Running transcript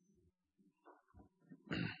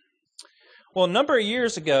Well, a number of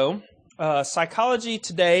years ago, Psychology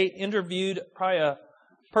Today interviewed probably a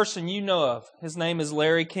person you know of. His name is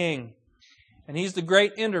Larry King, and he's the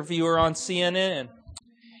great interviewer on CNN.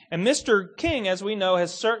 And Mr. King, as we know,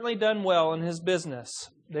 has certainly done well in his business.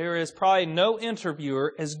 There is probably no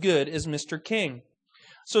interviewer as good as Mr. King.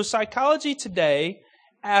 So Psychology Today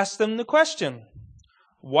asked him the question,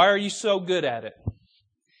 why are you so good at it?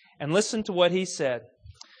 And listen to what he said.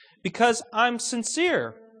 Because I'm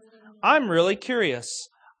sincere. I'm really curious.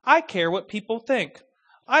 I care what people think.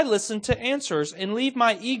 I listen to answers and leave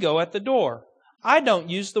my ego at the door. I don't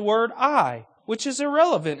use the word I, which is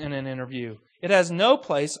irrelevant in an interview. It has no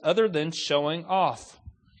place other than showing off.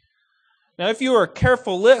 Now, if you were a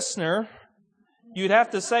careful listener, you'd have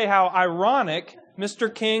to say how ironic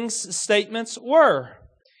Mr. King's statements were.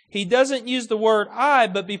 He doesn't use the word I,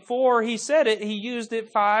 but before he said it, he used it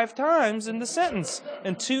 5 times in the sentence,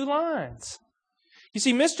 in 2 lines. You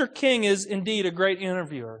see, Mr. King is indeed a great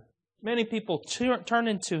interviewer. Many people turn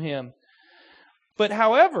into him. But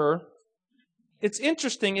however, it's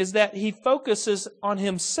interesting is that he focuses on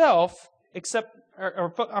himself,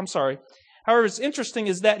 However, it's interesting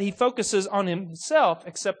is that he focuses on himself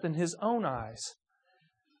except in his own eyes.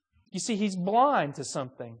 You see, he's blind to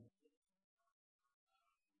something.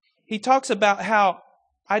 He talks about how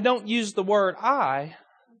I don't use the word I,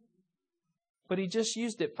 but he just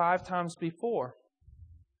used it 5 times before.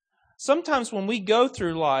 Sometimes when we go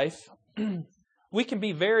through life, we can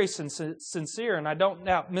be very sincere, and I don't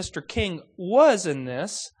doubt Mr. King was in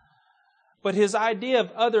this, but his idea of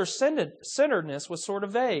other-centeredness was sort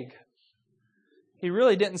of vague. He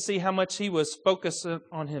really didn't see how much he was focused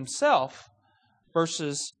on himself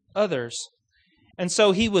versus others. And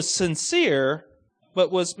so he was sincere,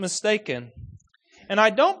 but was mistaken. And I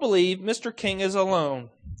don't believe Mr. King is alone.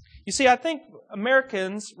 You see, I think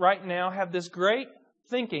Americans right now have this great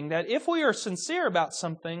thinking that if we are sincere about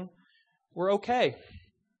something, we're okay.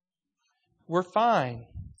 We're fine.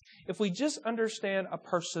 If we just understand a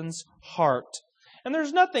person's heart. And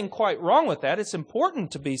there's nothing quite wrong with that. It's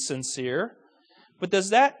important to be sincere. But does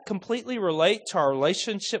that completely relate to our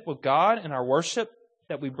relationship with God and our worship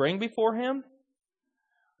that we bring before Him?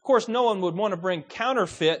 Of course, no one would want to bring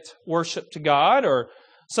counterfeit worship to God or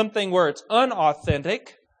something where it's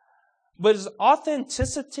unauthentic. But is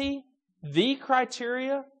authenticity the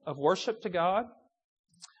criteria of worship to God?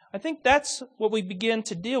 I think that's what we begin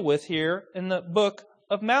to deal with here in the book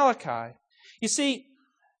of Malachi. You see,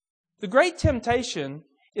 the great temptation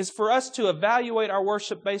is for us to evaluate our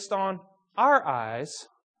worship based on our eyes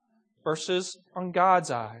versus on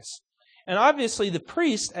God's eyes. And obviously the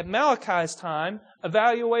priests at Malachi's time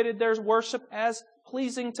evaluated their worship as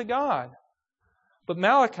pleasing to God. But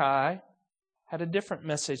Malachi had a different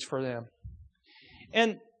message for them.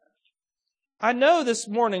 And I know this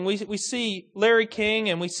morning we see Larry King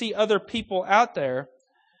and we see other people out there,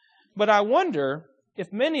 but I wonder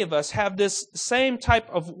if many of us have this same type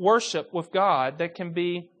of worship with God that can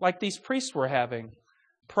be like these priests were having,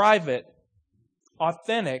 private,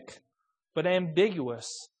 authentic, but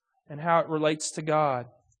ambiguous in how it relates to God.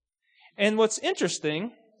 And what's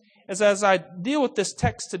interesting is as I deal with this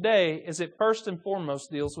text today, is it first and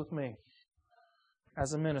foremost deals with me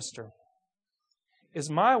as a minister. Is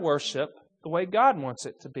my worship the way God wants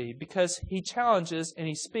it to be? Because He challenges and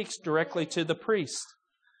He speaks directly to the priest.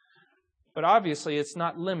 But obviously it's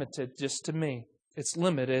not limited just to me. It's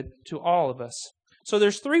limited to all of us. So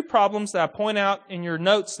there's 3 problems that I point out in your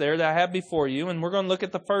notes there that I have before you, and we're going to look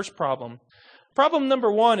at the first problem. Problem number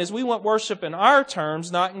 1 is we want worship in our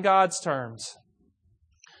terms, not in God's terms.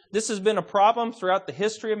 This has been a problem throughout the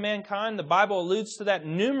history of mankind. The Bible alludes to that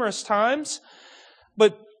numerous times.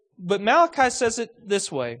 But Malachi says it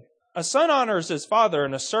this way. A son honors his father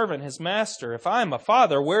and a servant his master. If I am a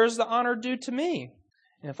father, where is the honor due to me?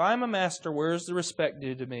 And if I am a master, where is the respect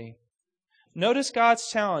due to me? Notice God's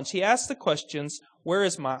challenge. He asks the questions, where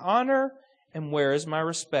is my honor and where is my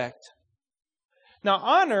respect? Now,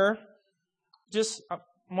 honor, I'm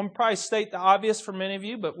going to probably state the obvious for many of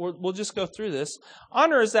you, but we'll just go through this.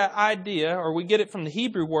 Honor is that idea, or we get it from the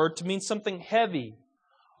Hebrew word, to mean something heavy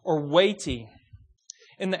or weighty.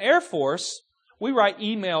 In the Air Force, we write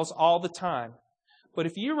emails all the time. But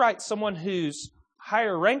if you write someone who's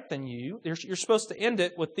higher ranked than you, you're supposed to end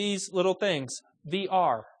it with these little things.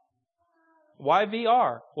 VR. Why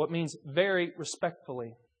VR? Well, it means very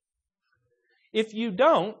respectfully. If you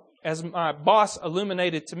don't, as my boss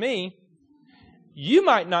illuminated to me, you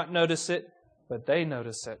might not notice it, but they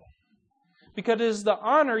notice it. Because it is the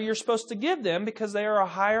honor you're supposed to give them because they are a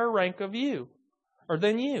higher rank of you or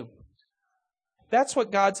than you. That's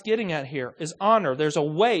what God's getting at here, is honor. There's a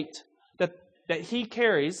weight that that he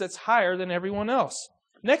carries that's higher than everyone else.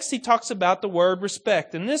 Next, he talks about the word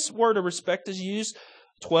respect. And this word of respect is used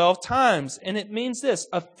 12 times. And it means this: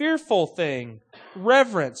 a fearful thing,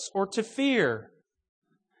 reverence, or to fear.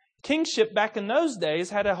 Kingship back in those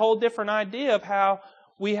days had a whole different idea of how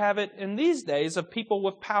we have it in these days of people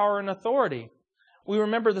with power and authority. We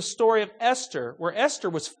remember the story of Esther, where Esther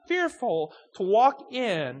was fearful to walk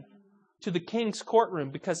in to the king's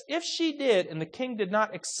courtroom, because if she did and the king did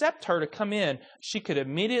not accept her to come in, she could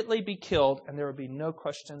immediately be killed and there would be no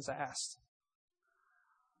questions asked.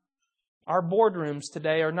 Our boardrooms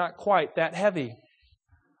today are not quite that heavy.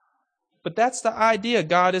 But that's the idea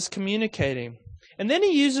God is communicating. And then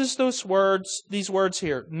he uses these words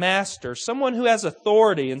here: master, someone who has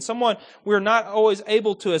authority, and someone we're not always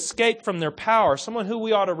able to escape from their power, someone who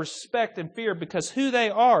we ought to respect and fear because who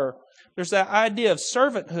they are. There's that idea of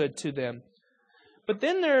servanthood to them. But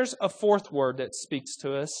then there's a fourth word that speaks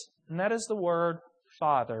to us, and that is the word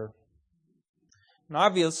Father. And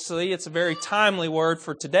obviously, it's a very timely word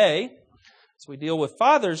for today, as we deal with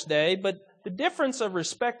Father's Day, but the difference of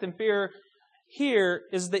respect and fear here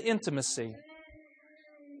is the intimacy.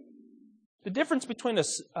 The difference between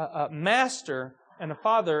a master and a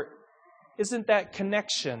father isn't that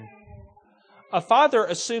connection. A father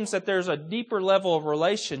assumes that there's a deeper level of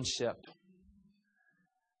relationship,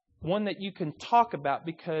 one that you can talk about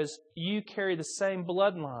because you carry the same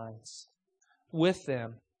bloodlines with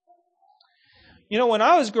them. You know, when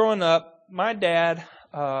I was growing up, my dad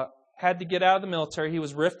had to get out of the military. He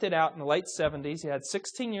was rifted out in the late 70s. He had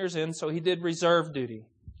 16 years in, so he did reserve duty.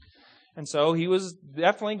 And so he was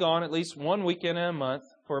definitely gone at least one weekend in a month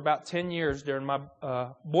for about 10 years during my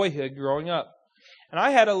boyhood growing up. And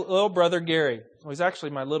I had a little brother, Gary. Well, he's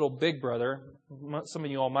actually my little big brother. Some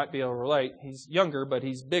of you all might be able to relate. He's younger, but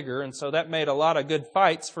he's bigger, and so that made a lot of good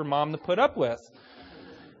fights for Mom to put up with.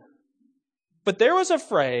 But there was a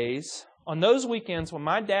phrase on those weekends when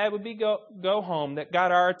my dad would go home that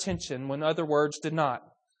got our attention when other words did not.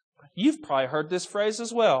 You've probably heard this phrase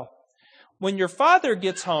as well. When your father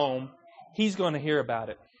gets home, he's going to hear about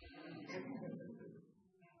it.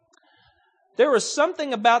 There was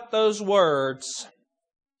something about those words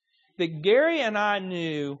that Gary and I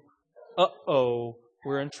knew,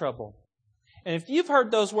 we're in trouble. And if you've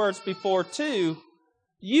heard those words before too,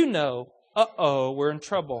 you know, we're in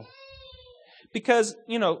trouble. Because,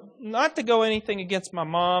 not to go anything against my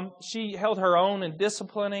mom, she held her own in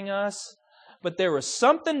disciplining us, but there was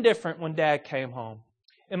something different when Dad came home.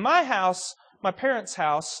 In my house, my parents'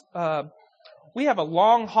 house, we have a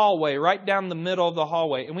long hallway right down the middle of the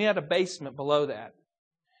hallway, and we had a basement below that.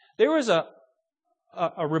 There was a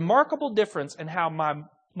remarkable difference in how my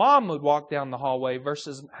mom would walk down the hallway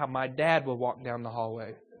versus how my dad would walk down the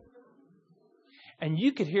hallway. And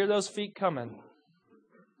you could hear those feet coming.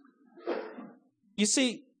 You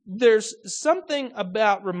see, there's something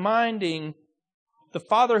about reminding the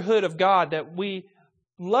fatherhood of God that we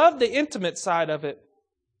love the intimate side of it,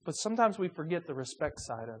 but sometimes we forget the respect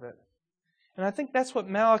side of it. And I think that's what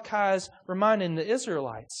Malachi is reminding the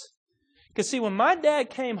Israelites. Because see, when my dad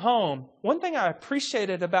came home, one thing I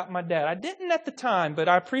appreciated about my dad, I didn't at the time, but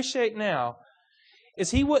I appreciate now,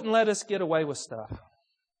 is he wouldn't let us get away with stuff.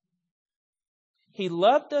 He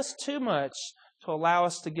loved us too much to allow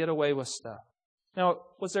us to get away with stuff. Now,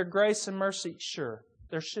 was there grace and mercy? Sure.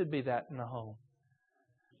 There should be that in the home.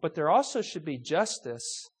 But there also should be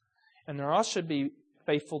justice, and there also should be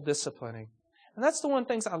faithful disciplining. And that's the one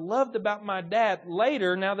thing I loved about my dad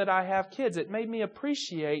later, now that I have kids. It made me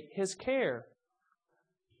appreciate his care.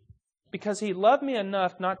 Because he loved me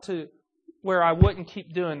enough not to where I wouldn't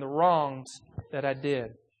keep doing the wrongs that I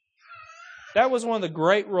did. That was one of the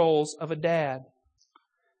great roles of a dad.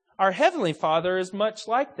 Our Heavenly Father is much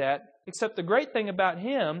like that, except the great thing about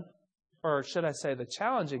Him, or should I say the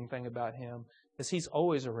challenging thing about Him, is He's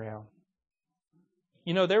always around.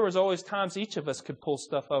 There was always times each of us could pull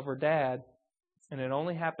stuff over Dad, and it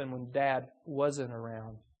only happened when Dad wasn't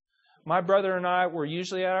around. My brother and I were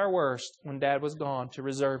usually at our worst when Dad was gone to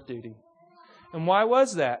reserve duty. And why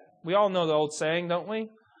was that? We all know the old saying, don't we?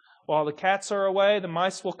 While the cats are away, the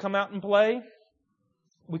mice will come out and play.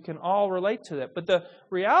 We can all relate to that. But the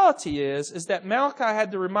reality is that Malachi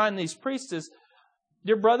had to remind these priests,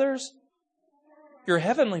 dear brothers, your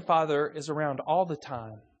Heavenly Father is around all the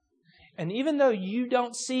time. And even though you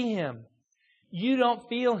don't see Him, you don't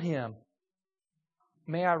feel Him,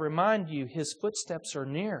 may I remind you, His footsteps are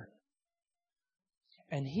near.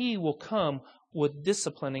 And He will come with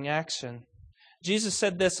disciplining action. Jesus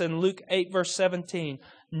said this in Luke 8, verse 17,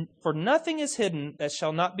 "For nothing is hidden that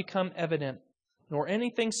shall not become evident, nor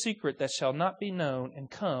anything secret that shall not be known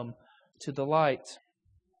and come to the light."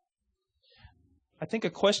 I think a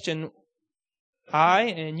question I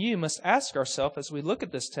and you must ask ourselves as we look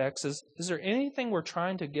at this text is there anything we're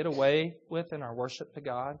trying to get away with in our worship to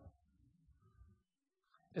God?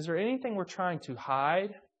 Is there anything we're trying to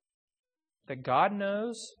hide that God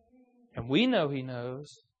knows and we know He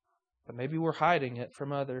knows, but maybe we're hiding it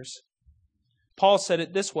from others? Paul said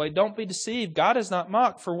it this way, "Don't be deceived. God is not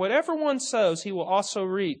mocked. For whatever one sows, he will also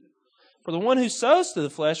reap. For the one who sows to the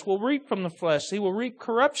flesh will reap from the flesh. He will reap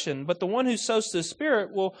corruption. But the one who sows to the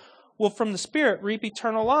Spirit will from the Spirit reap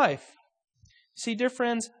eternal life." See, dear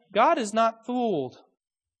friends, God is not fooled.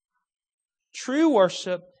 True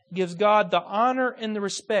worship gives God the honor and the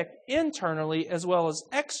respect internally as well as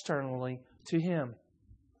externally to Him.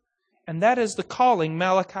 And that is the calling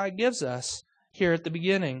Malachi gives us here at the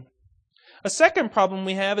beginning. A second problem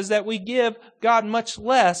we have is that we give God much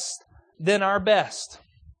less than our best.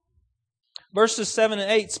 Verses 7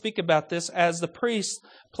 and 8 speak about this as the priest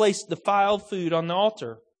placed defiled food on the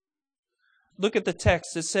altar. Look at the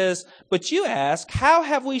text. It says, "But you ask, how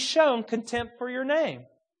have we shown contempt for your name?"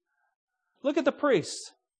 Look at the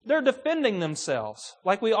priests. They're defending themselves,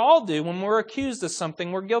 like we all do when we're accused of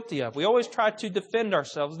something we're guilty of. We always try to defend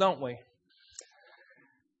ourselves, don't we?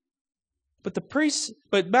 But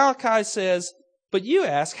Malachi says, "But you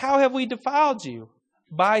ask, how have we defiled you?"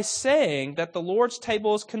 By saying that the Lord's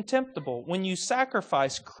table is contemptible when you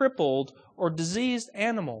sacrifice crippled or diseased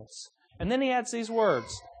animals. And then he adds these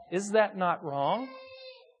words, "Is that not wrong?"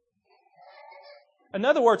 In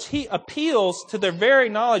other words, he appeals to their very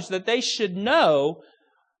knowledge that they should know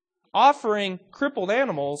offering crippled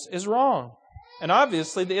animals is wrong. And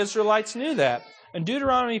obviously the Israelites knew that. In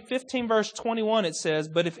Deuteronomy 15 verse 21 it says,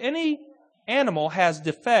 "But if any animal has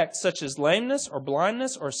defects such as lameness or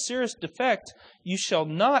blindness or serious defect, you shall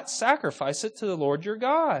not sacrifice it to the Lord your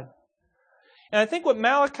God." And I think what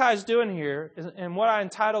Malachi is doing here, and what I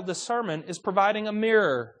entitled this sermon, is providing a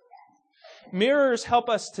mirror. Mirrors help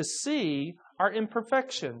us to see our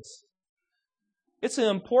imperfections. It's an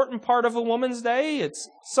important part of a woman's day. It's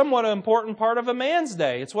somewhat an important part of a man's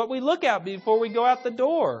day. It's what we look at before we go out the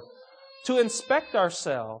door, to inspect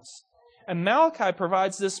ourselves. And Malachi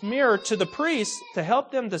provides this mirror to the priests to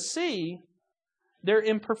help them to see their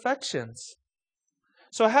imperfections.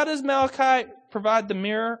 So how does Malachi provide the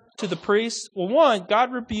mirror to the priests? Well, one,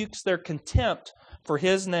 God rebukes their contempt for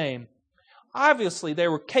His name. Obviously, they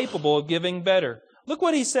were capable of giving better. Look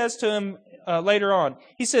what he says to him later on.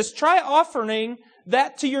 He says, "Try offering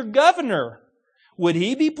that to your governor. Would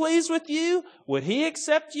he be pleased with you? Would he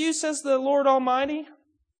accept you, says the Lord Almighty?"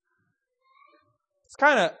 It's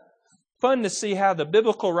kind of fun to see how the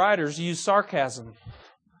biblical writers use sarcasm.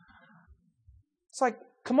 It's like,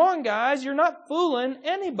 come on, guys, you're not fooling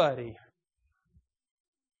anybody.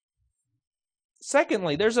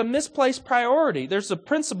 Secondly, there's a misplaced priority. There's the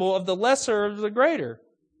principle of the lesser of the greater.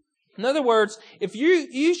 In other words, if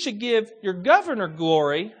you should give your governor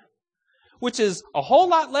glory, which is a whole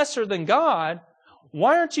lot lesser than God,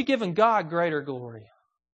 why aren't you giving God greater glory?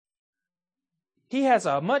 He has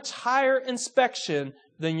a much higher inspection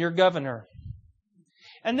than your governor.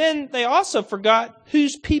 And then they also forgot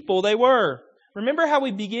whose people they were. Remember how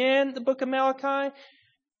we began the book of Malachi?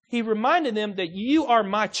 He reminded them that you are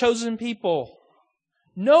my chosen people.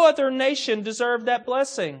 No other nation deserved that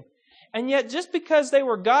blessing. And yet, just because they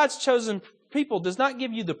were God's chosen people does not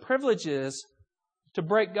give you the privileges to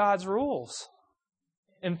break God's rules.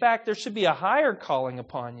 In fact, there should be a higher calling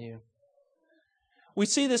upon you. We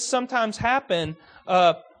see this sometimes happen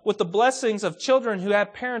with the blessings of children who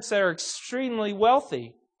have parents that are extremely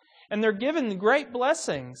wealthy. And they're given great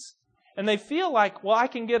blessings. And they feel like, well, I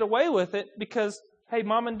can get away with it because, hey,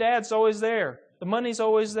 mom and dad's always there. The money's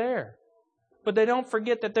always there. But they don't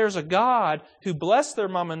forget that there's a God who blessed their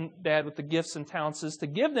mom and dad with the gifts and talents to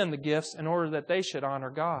give them the gifts in order that they should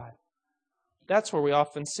honor God. That's where we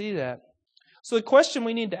often see that. So the question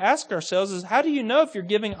we need to ask ourselves is, how do you know if you're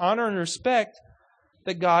giving honor and respect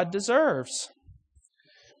that God deserves?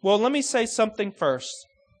 Well, let me say something first.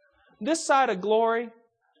 This side of glory,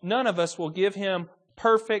 none of us will give Him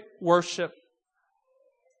perfect worship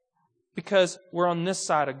because we're on this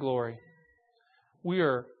side of glory. We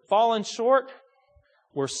are fallen short.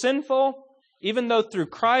 We're sinful. Even though through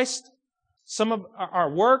Christ, some of our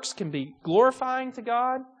works can be glorifying to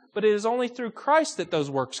God, but it is only through Christ that those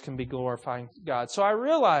works can be glorifying to God. So I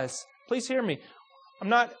realize, please hear me, I'm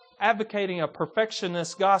not advocating a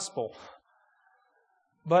perfectionist gospel.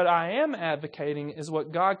 But I am advocating is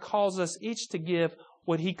what God calls us each to give,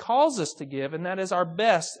 what He calls us to give, and that is our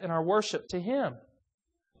best in our worship to Him.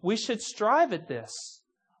 We should strive at this.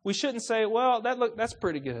 We shouldn't say, well, that's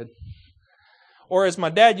pretty good. Or as my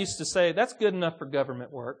dad used to say, that's good enough for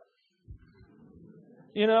government work.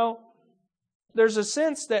 You know, there's a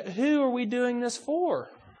sense that who are we doing this for?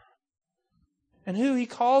 And who He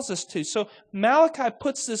calls us to. So Malachi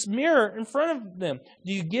puts this mirror in front of them.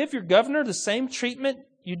 Do you give your governor the same treatment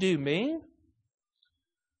you do me?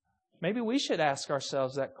 Maybe we should ask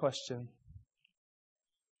ourselves that question.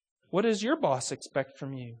 What does your boss expect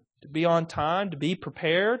from you? To be on time, to be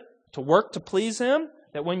prepared, to work to please him?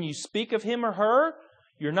 That when you speak of him or her,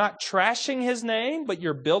 you're not trashing his name, but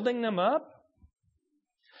you're building them up?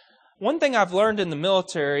 One thing I've learned in the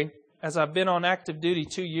military, as I've been on active duty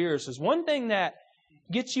 2 years, is one thing that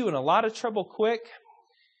gets you in a lot of trouble quick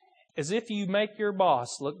is if you make your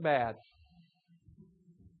boss look bad.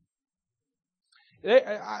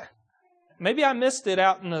 Maybe I missed it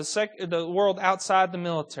out in the world outside the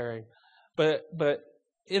military, but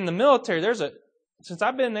in the military, since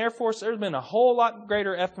I've been in the Air Force, there's been a whole lot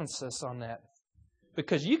greater emphasis on that,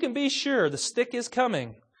 because you can be sure the stick is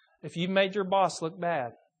coming if you've made your boss look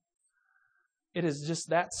bad. It is just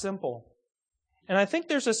that simple. And I think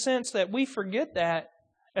there's a sense that we forget that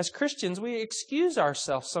as Christians. We excuse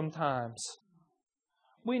ourselves sometimes.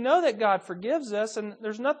 We know that God forgives us, and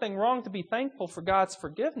there's nothing wrong to be thankful for God's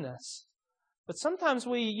forgiveness. But sometimes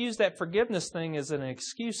we use that forgiveness thing as an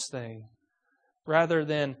excuse thing, rather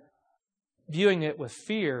than viewing it with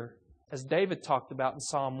fear, as David talked about in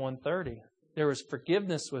Psalm 130. There is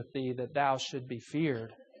forgiveness with thee that thou should be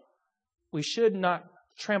feared. We should not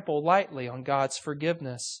trample lightly on God's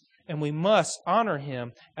forgiveness, and we must honor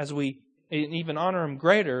Him and even honor Him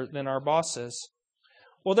greater than our bosses.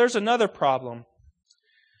 Well, there's another problem.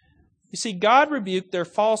 You see, God rebuked their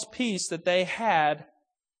false peace that they had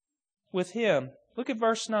with Him. Look at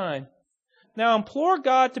verse 9. Now implore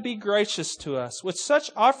God to be gracious to us. With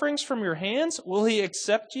such offerings from your hands, will He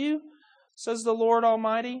accept you, says the Lord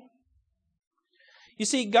Almighty? You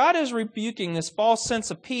see, God is rebuking this false sense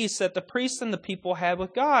of peace that the priests and the people had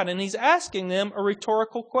with God, and He's asking them a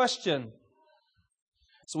rhetorical question.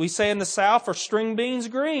 So we say in the South, are string beans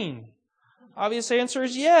green? Obvious answer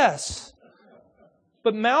is yes.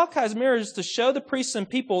 But Malachi's mirror is to show the priests and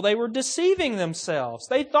people they were deceiving themselves.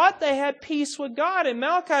 They thought they had peace with God, and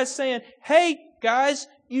Malachi is saying, hey, guys,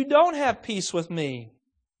 you don't have peace with me.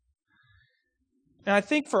 And I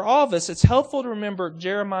think for all of us, it's helpful to remember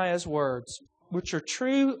Jeremiah's words, which are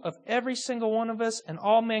true of every single one of us and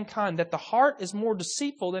all mankind, that the heart is more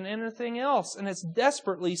deceitful than anything else, and it's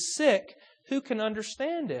desperately sick. Who can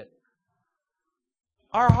understand it?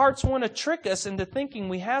 Our hearts want to trick us into thinking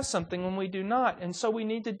we have something when we do not, and so we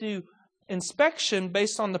need to do inspection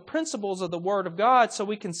based on the principles of the Word of God so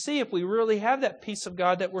we can see if we really have that peace of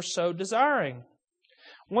God that we're so desiring.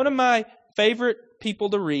 One of my favorite people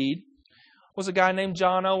to read was a guy named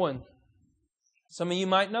John Owen. Some of you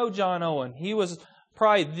might know John Owen. He was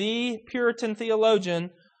probably the Puritan theologian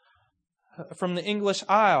from the English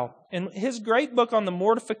Isle. In his great book on the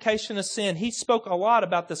mortification of sin, he spoke a lot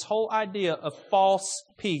about this whole idea of false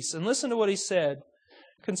peace. And listen to what he said.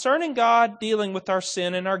 Concerning God dealing with our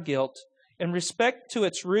sin and our guilt, in respect to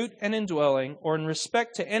its root and indwelling, or in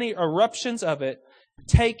respect to any eruptions of it,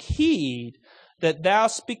 take heed that thou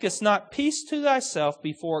speakest not peace to thyself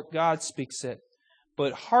before God speaks it,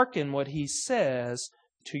 but hearken what He says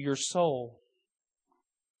to your soul.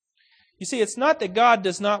 You see, it's not that God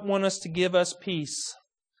does not want us to give us peace.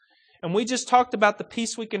 And we just talked about the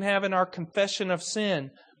peace we can have in our confession of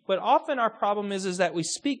sin. But often our problem is that we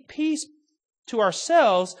speak peace to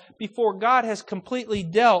ourselves before God has completely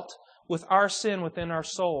dealt with our sin within our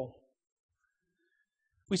soul.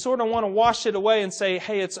 We sort of want to wash it away and say,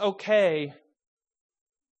 hey, it's okay,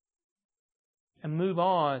 and move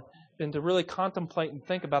on, than to really contemplate and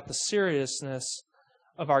think about the seriousness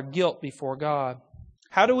of our guilt before God.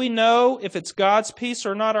 How do we know if it's God's peace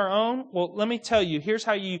or not our own? Well, let me tell you, here's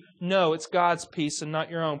how you know it's God's peace and not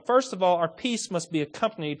your own. First of all, our peace must be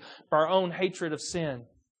accompanied by our own hatred of sin.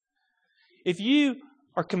 If you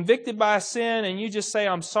are convicted by a sin and you just say,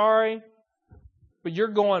 I'm sorry, but you're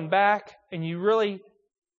going back and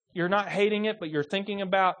you're not hating it, but you're thinking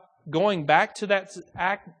about going back to that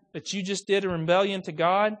act that you just did in rebellion to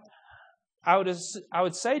God, I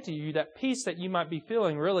would say to you that peace that you might be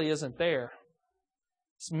feeling really isn't there.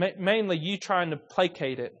 It's mainly you trying to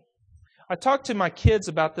placate it. I talk to my kids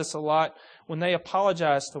about this a lot when they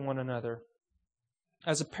apologize to one another.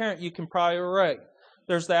 As a parent, you can probably relate.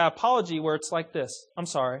 There's the apology where it's like this. I'm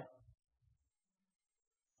sorry.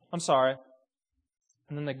 I'm sorry.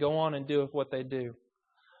 And then they go on and do what they do.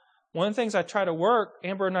 One of the things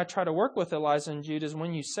Amber and I try to work with Eliza and Jude, is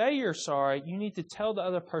when you say you're sorry, you need to tell the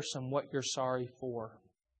other person what you're sorry for.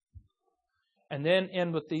 And then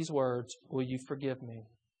end with these words, will you forgive me?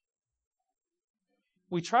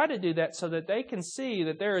 we try to do that so that they can see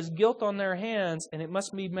that there is guilt on their hands and it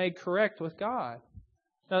must be made correct with God.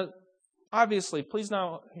 Now, obviously, please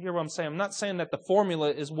not hear what I'm saying. I'm not saying that the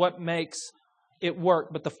formula is what makes it work,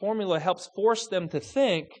 but the formula helps force them to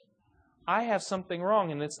think, I have something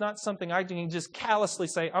wrong, and it's not something I can just callously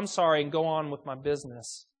say, I'm sorry, and go on with my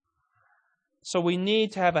business. So we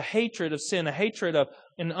need to have a hatred of sin, a hatred of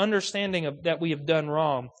an understanding of that we have done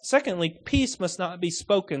wrong. Secondly, peace must not be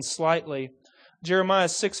spoken slightly. Jeremiah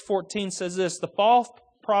 6:14 says this, the false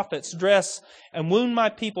prophets dress and wound my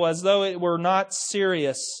people as though it were not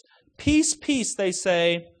serious. Peace, peace, they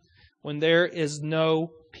say, when there is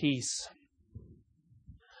no peace.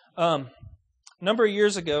 Number of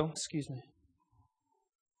years ago,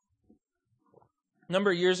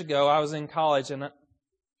 I was in college and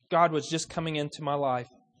God was just coming into my life.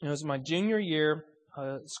 It was my junior year.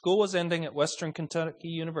 School was ending at Western Kentucky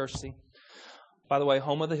University. By the way,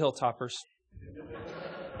 home of the Hilltoppers.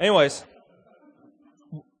 Anyways,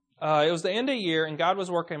 it was the end of the year, and God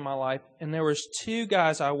was working in my life, and there was two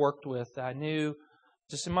guys I worked with that I knew,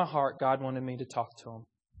 just in my heart, God wanted me to talk to them.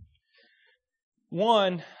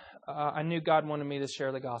 One, I knew God wanted me to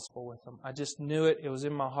share the gospel with them. I just knew it. It was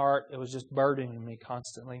in my heart. It was just burdening me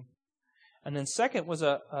constantly. And then second was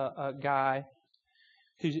a guy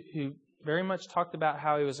who very much talked about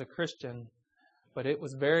how he was a Christian, but it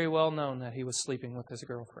was very well known that he was sleeping with his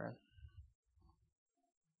girlfriend.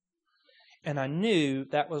 And I knew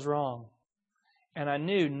that was wrong. And I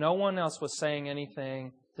knew no one else was saying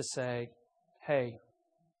anything to say, hey,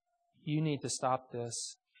 you need to stop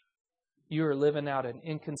this. You are living out an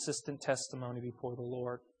inconsistent testimony before the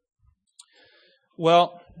Lord.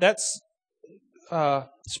 Well, that's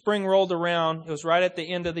spring rolled around. It was right at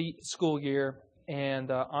the end of the school year. And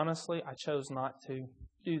honestly, I chose not to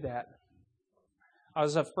do that. I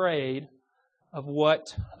was afraid of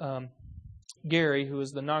what Gary, who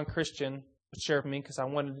was the non-Christian, would share with me because I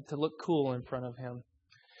wanted it to look cool in front of him.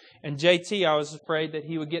 And JT, I was afraid that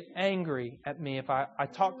he would get angry at me if I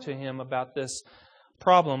talked to him about this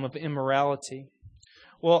problem of immorality.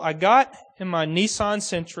 Well, I got in my Nissan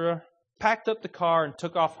Sentra, packed up the car, and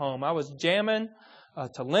took off home. I was jamming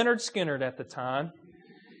to Leonard Skinner at the time.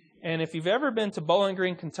 And if you've ever been to Bowling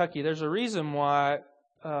Green, Kentucky, there's a reason why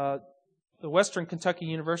the Western Kentucky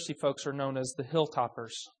University folks are known as the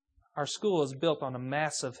Hilltoppers. Our school is built on a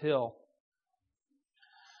massive hill.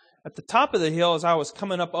 At the top of the hill, as I was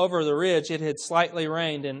coming up over the ridge, it had slightly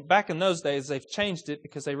rained. And back in those days, they've changed it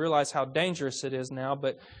because they realize how dangerous it is now.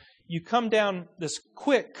 But you come down this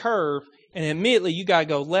quick curve, and immediately you got to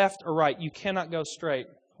go left or right. You cannot go straight.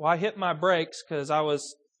 Well, I hit my brakes because I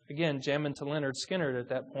was, again, jamming to Leonard Skinner at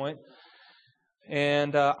that point.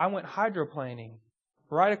 And I went hydroplaning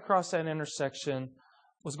right across that intersection,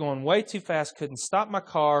 was going way too fast, couldn't stop my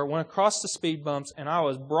car, went across the speed bumps, and I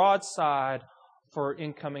was broadside for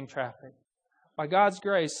incoming traffic. By God's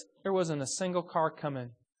grace, there wasn't a single car coming.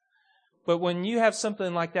 But when you have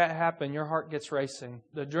something like that happen, your heart gets racing.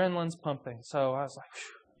 The adrenaline's pumping. So I was like,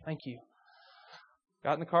 thank you.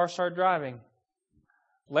 Got in the car, started driving.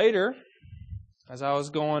 Later, as I was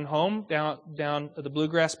going home down the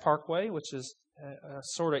Bluegrass Parkway, which is a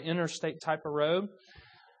sort of interstate type of road,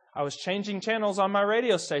 I was changing channels on my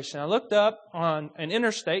radio station. I looked up on an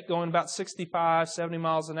interstate going about 65, 70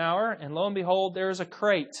 miles an hour, and lo and behold, there's a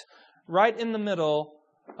crate right in the middle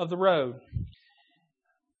of the road.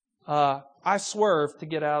 I swerved to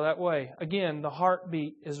get out of that way. Again, the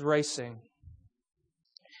heartbeat is racing.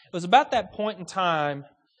 It was about that point in time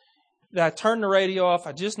that I turned the radio off.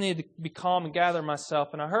 I just needed to be calm and gather myself.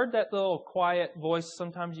 And I heard that little quiet voice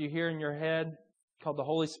sometimes you hear in your head called the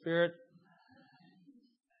Holy Spirit.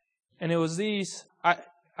 And it was these, I'll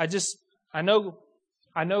get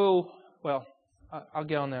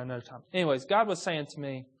on there another time. Anyways, God was saying to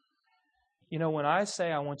me, when I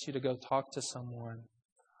say I want you to go talk to someone,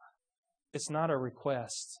 it's not a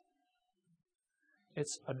request.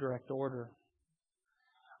 It's a direct order.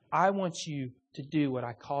 I want you to do what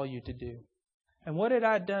I call you to do. And what had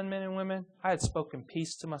I done, men and women? I had spoken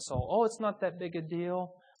peace to my soul. Oh, it's not that big a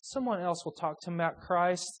deal. Someone else will talk to him about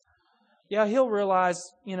Christ. Yeah, he'll realize,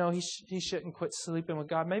 he shouldn't quit sleeping with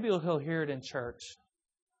God. Maybe he'll hear it in church.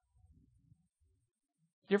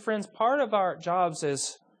 Dear friends, part of our jobs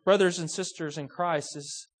as brothers and sisters in Christ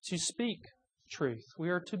is to speak truth. We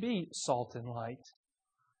are to be salt and light.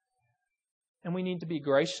 And we need to be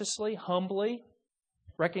graciously, humbly,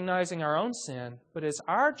 recognizing our own sin, but it's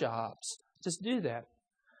our jobs to do that.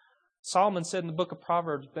 Solomon said in the book of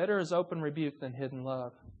Proverbs, better is open rebuke than hidden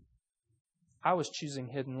love. I was choosing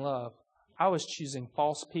hidden love. I was choosing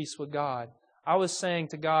false peace with God. I was saying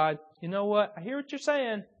to God, you know what? I hear what you're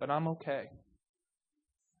saying, but I'm okay.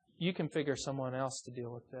 you can figure someone else to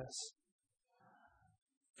deal with this.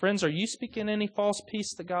 Friends, are you speaking any false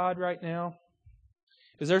peace to God right now?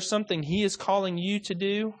 Is there something He is calling you to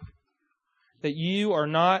do that you are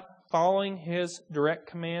not following His direct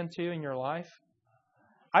command to in your life?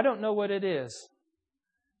 I don't know what it is,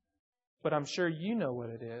 but I'm sure you know what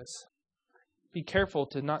it is. Be careful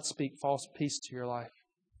to not speak false peace to your life.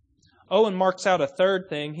 Owen marks out a third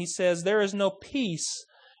thing. He says, there is no peace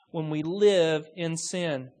when we live in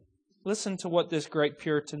sin. Listen to what this great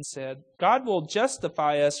Puritan said. God will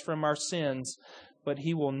justify us from our sins, but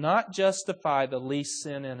He will not justify the least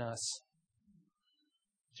sin in us.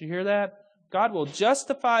 Did you hear that? God will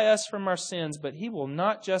justify us from our sins, but He will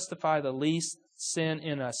not justify the least sin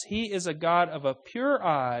in us. He is a God of a purer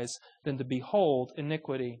eyes than to behold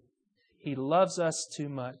iniquity. He loves us too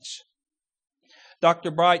much. Dr.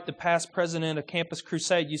 Bright, the past president of Campus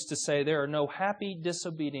Crusade, used to say, there are no happy,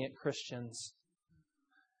 disobedient Christians.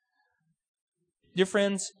 Dear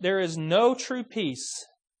friends, there is no true peace.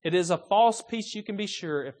 It is a false peace, you can be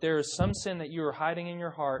sure, if there is some sin that you are hiding in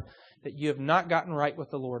your heart that you have not gotten right with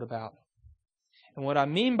the Lord about. And what I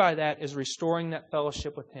mean by that is restoring that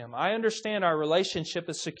fellowship with Him. I understand our relationship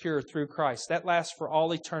is secure through Christ. That lasts for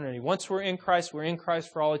all eternity. Once we're in Christ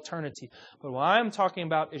for all eternity. But what I'm talking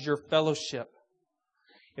about is your fellowship.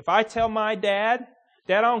 If I tell my dad,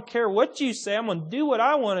 Dad, I don't care what you say, I'm going to do what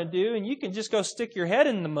I want to do, and you can just go stick your head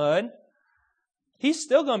in the mud, he's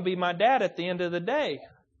still going to be my dad at the end of the day.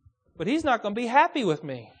 But he's not going to be happy with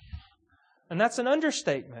me. And that's an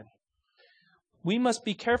understatement. We must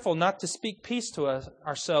be careful not to speak peace to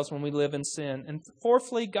ourselves when we live in sin. And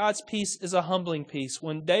fourthly, God's peace is a humbling peace.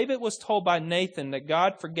 When David was told by Nathan that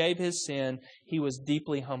God forgave his sin, he was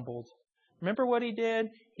deeply humbled. Remember what he did?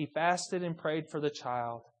 He fasted and prayed for the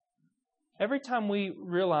child. Every time we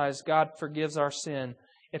realize God forgives our sin,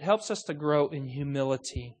 it helps us to grow in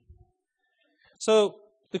humility. So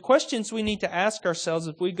the questions we need to ask ourselves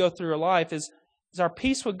if we go through our life is our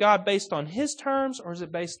peace with God based on His terms or is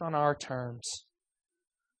it based on our terms?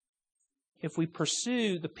 If we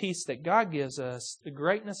pursue the peace that God gives us, the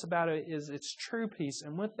greatness about it is it's true peace.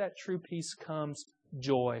 And with that true peace comes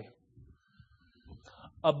joy.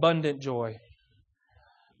 Abundant joy.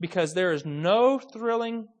 Because there is no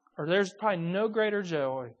thrilling, or there's probably no greater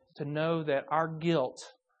joy to know that our guilt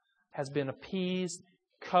has been appeased,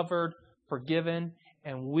 covered, forgiven,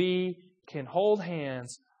 and we can hold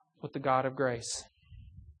hands with the God of grace.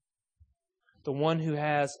 The one who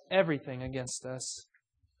has everything against us.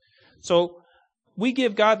 So, we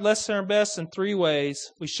give God less than our best in three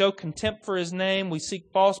ways. We show contempt for His name. We seek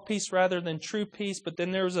false peace rather than true peace. But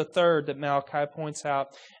then there's a third that Malachi points out,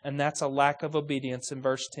 and that's a lack of obedience in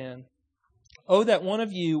verse 10. Oh, that one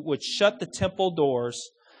of you would shut the temple doors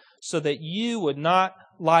so that you would not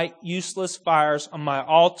light useless fires on my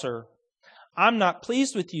altar. I'm not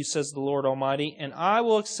pleased with you, says the Lord Almighty, and I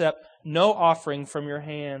will accept no offering from your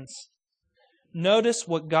hands. Notice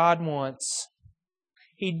what God wants.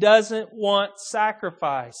 He doesn't want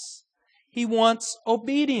sacrifice. He wants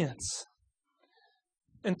obedience.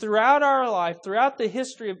 And throughout our life, throughout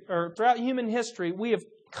human history, we have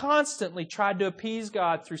constantly tried to appease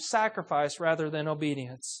God through sacrifice rather than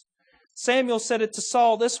obedience. Samuel said it to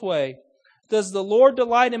Saul this way, does the Lord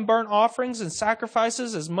delight in burnt offerings and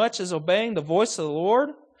sacrifices as much as obeying the voice of the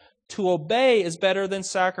Lord? To obey is better than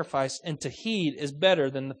sacrifice, and to heed is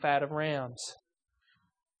better than the fat of rams.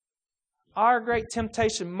 Our great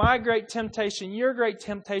temptation, my great temptation, your great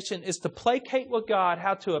temptation is to placate with God,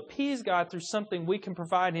 how to appease God through something we can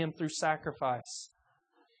provide Him through sacrifice.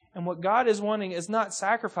 And what God is wanting is not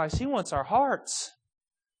sacrifice. He wants our hearts.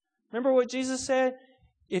 Remember what Jesus said?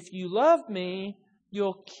 If you love me,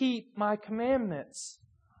 you'll keep my commandments.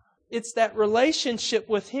 It's that relationship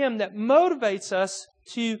with Him that motivates us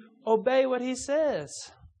to obey what He says.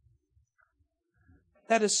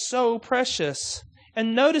 That is so precious.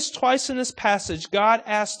 And notice twice in this passage, God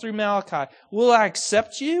asked through Malachi, will I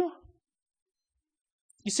accept you?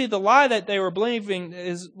 You see, the lie that they were believing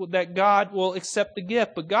is that God will accept the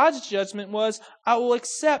gift. But God's judgment was, I will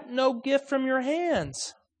accept no gift from your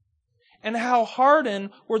hands. And how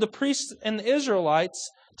hardened were the priests and the Israelites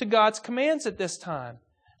to God's commands at this time.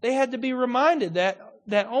 They had to be reminded that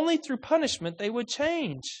only through punishment they would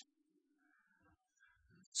change.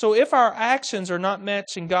 So if our actions are not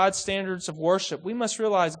matching God's standards of worship, we must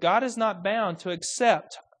realize God is not bound to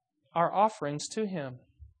accept our offerings to Him.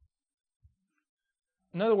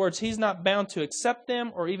 In other words, He's not bound to accept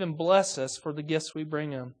them or even bless us for the gifts we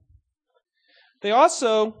bring Him. They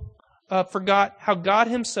also forgot how God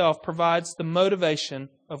Himself provides the motivation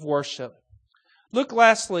of worship. Look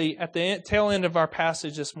lastly at the tail end of our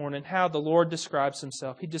passage this morning, how the Lord describes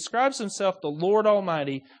Himself. He describes Himself the Lord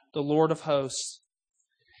Almighty, the Lord of hosts.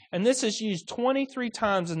 And this is used 23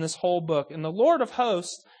 times in this whole book. And the Lord of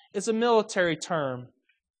hosts is a military term.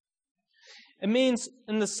 It means,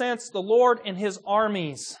 in the sense, the Lord and His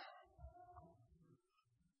armies.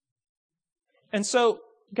 And so,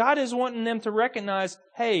 God is wanting them to recognize,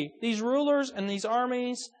 hey, these rulers and these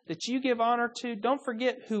armies that you give honor to, don't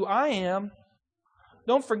forget who I am.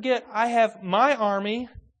 Don't forget I have my army.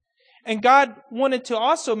 And God wanted to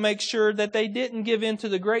also make sure that they didn't give in to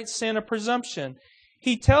the great sin of presumption.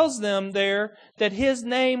 He tells them there that His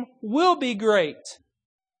name will be great.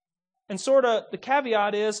 And sort of the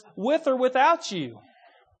caveat is, with or without you.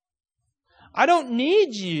 I don't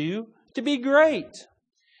need you to be great.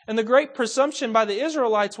 And the great presumption by the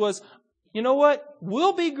Israelites was, you know what?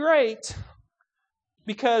 We'll be great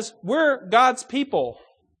because we're God's people.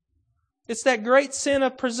 It's that great sin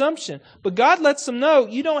of presumption. But God lets them know,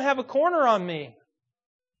 you don't have a corner on me.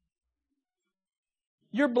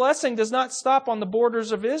 Your blessing does not stop on the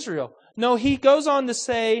borders of Israel. No, He goes on to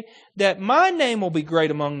say that my name will be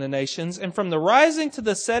great among the nations, and from the rising to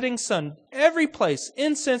the setting sun, every place,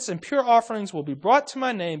 incense and pure offerings will be brought to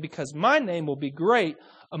my name, because my name will be great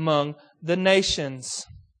among the nations.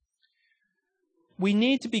 We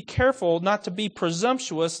need to be careful not to be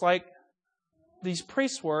presumptuous like these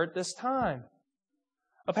priests were at this time,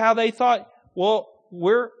 of how they thought, well,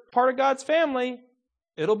 we're part of God's family.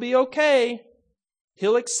 It'll be okay.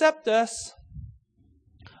 He'll accept us.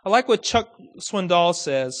 I like what Chuck Swindoll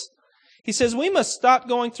says. He says, we must stop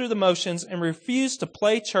going through the motions and refuse to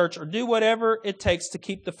play church or do whatever it takes to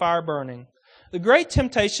keep the fire burning. The great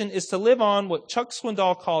temptation is to live on what Chuck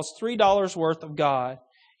Swindoll calls $3 worth of God.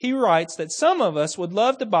 He writes that some of us would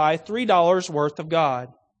love to buy $3 worth of God.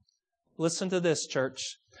 Listen to this,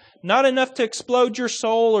 church. Not enough to explode your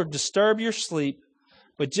soul or disturb your sleep,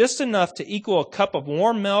 but just enough to equal a cup of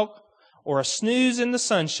warm milk or a snooze in the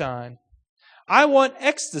sunshine. I want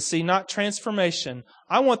ecstasy, not transformation.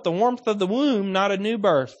 I want the warmth of the womb, not a new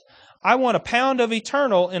birth. I want a pound of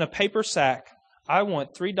eternal in a paper sack. I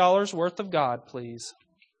want $3 worth of God, please.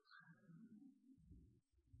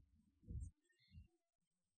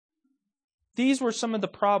 These were some of the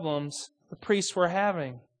problems the priests were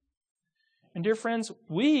having. And dear friends,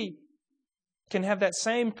 we can have that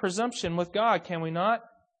same presumption with God, can we not?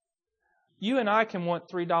 You and I can want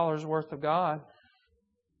 $3 worth of God.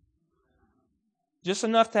 Just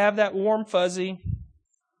enough to have that warm fuzzy.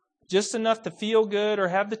 Just enough to feel good or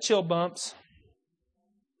have the chill bumps.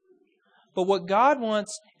 But what God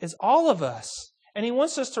wants is all of us. And He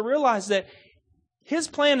wants us to realize that His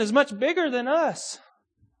plan is much bigger than us.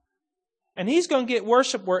 And He's going to get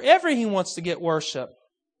worship wherever He wants to get worship.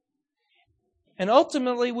 And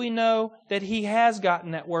ultimately we know that He has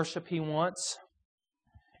gotten that worship He wants.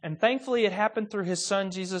 And thankfully it happened through His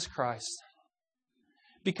Son, Jesus Christ.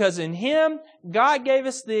 Because in Him, God gave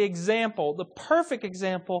us the example, the perfect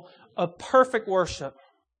example of perfect worship.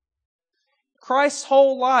 Christ's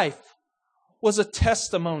whole life was a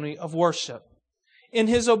testimony of worship. In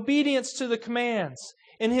His obedience to the commands,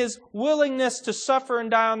 in His willingness to suffer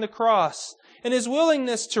and die on the cross, in His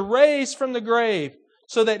willingness to raise from the grave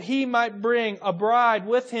so that He might bring a bride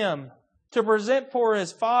with Him to present for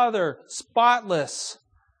His Father spotless.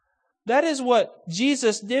 That is what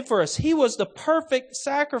Jesus did for us. He was the perfect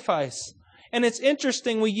sacrifice. And it's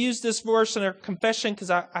interesting, we use this verse in our confession because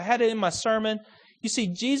I had it in my sermon. You see,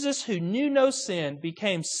 Jesus, who knew no sin,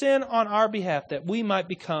 became sin on our behalf that we might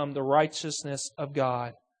become the righteousness of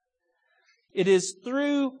God. It is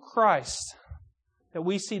through Christ that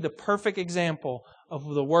we see the perfect example of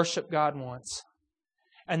the worship God wants.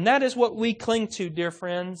 And that is what we cling to, dear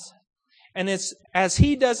friends. And it's as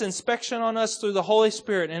He does inspection on us through the Holy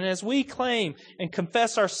Spirit, and as we claim and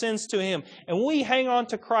confess our sins to Him, and we hang on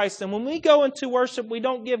to Christ, and when we go into worship, we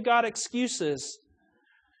don't give God excuses.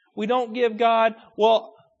 We don't give God,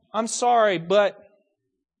 well, I'm sorry, but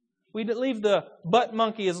we leave the butt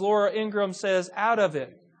monkey, as Laura Ingram says, out of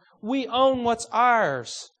it. We own what's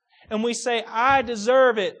ours. And we say, I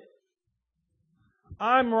deserve it.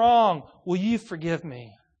 I'm wrong. Will you forgive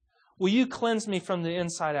me? Will you cleanse me from the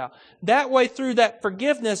inside out? That way, through that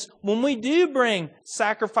forgiveness, when we do bring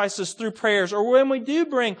sacrifices through prayers, or when we do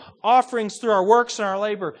bring offerings through our works and our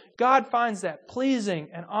labor, God finds that pleasing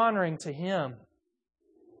and honoring to Him.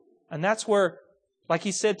 And that's where, like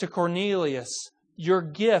He said to Cornelius, your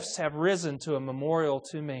gifts have risen to a memorial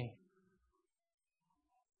to me.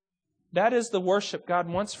 That is the worship God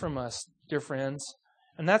wants from us, dear friends.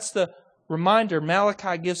 And that's the reminder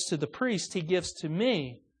Malachi gives to the priest, he gives to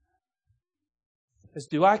me. Is,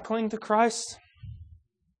 do I cling to Christ?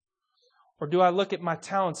 Or do I look at my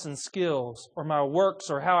talents and skills, or my works,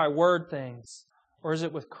 or how I word things? Or is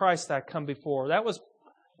it with Christ that I come before? That was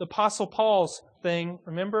the Apostle Paul's thing,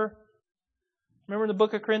 remember? Remember the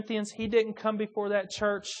book of Corinthians? He didn't come before that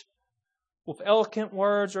church with eloquent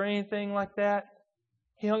words or anything like that.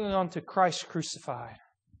 He hung on to Christ crucified.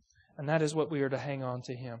 And that is what we are to hang on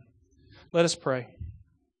to Him. Let us pray.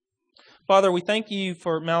 Father, we thank You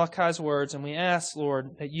for Malachi's words, and we ask,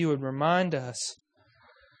 Lord, that You would remind us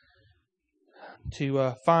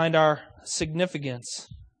to find our significance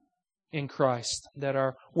in Christ, that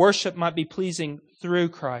our worship might be pleasing through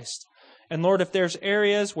Christ. And Lord, if there's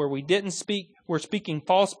areas where we didn't speak, we're speaking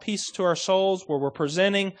false peace to our souls, where we're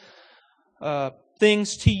presenting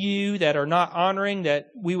things to You that are not honoring, that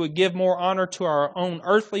we would give more honor to our own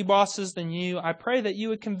earthly bosses than You, I pray that You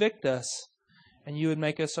would convict us and You would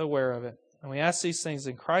make us aware of it. And we ask these things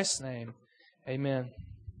in Christ's name. Amen.